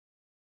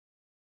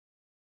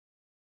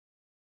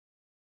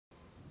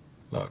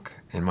Look,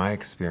 in my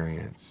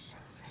experience,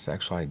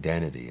 sexual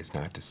identity is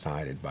not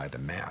decided by the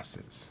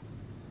masses.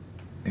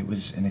 It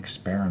was an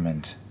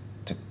experiment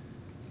to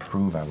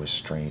prove I was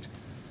straight.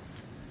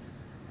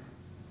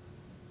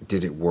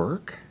 Did it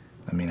work?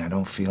 I mean, I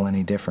don't feel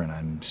any different.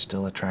 I'm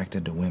still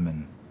attracted to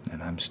women,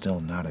 and I'm still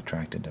not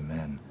attracted to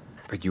men.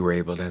 But you were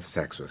able to have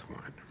sex with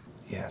one?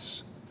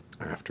 Yes.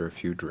 After a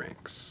few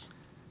drinks?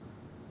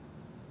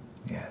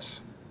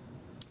 Yes.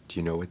 Do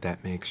you know what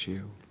that makes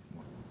you?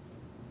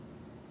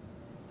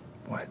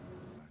 What?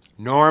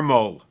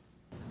 Normal!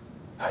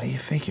 How do you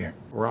figure?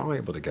 We're all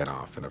able to get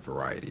off in a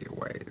variety of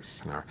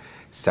ways. And our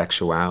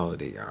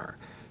sexuality, our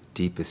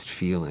deepest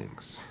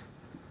feelings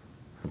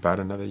about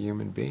another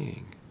human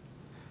being,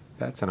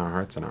 that's in our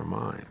hearts and our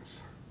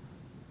minds,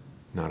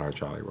 not our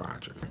Jolly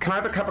Roger. Can I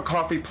have a cup of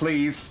coffee,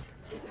 please?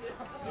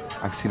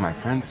 I've seen my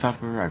friends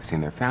suffer, I've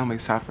seen their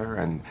families suffer,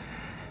 and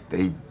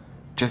they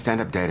just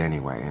end up dead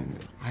anyway. And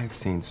I've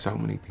seen so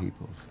many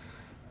people's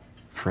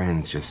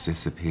friends just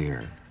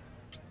disappear.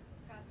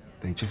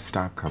 They just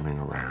stop coming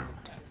around.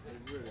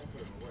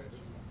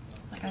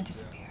 Like I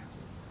disappear.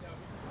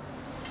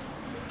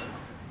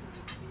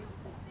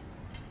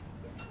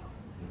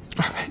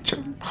 I made you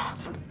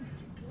impossible.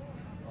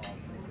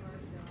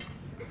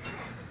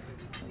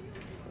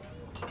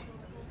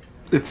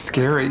 It's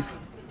scary.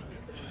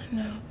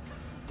 No.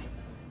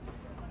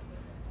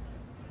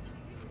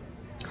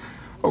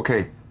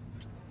 Okay.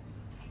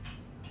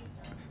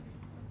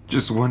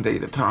 Just one day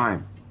at a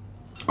time,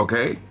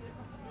 okay?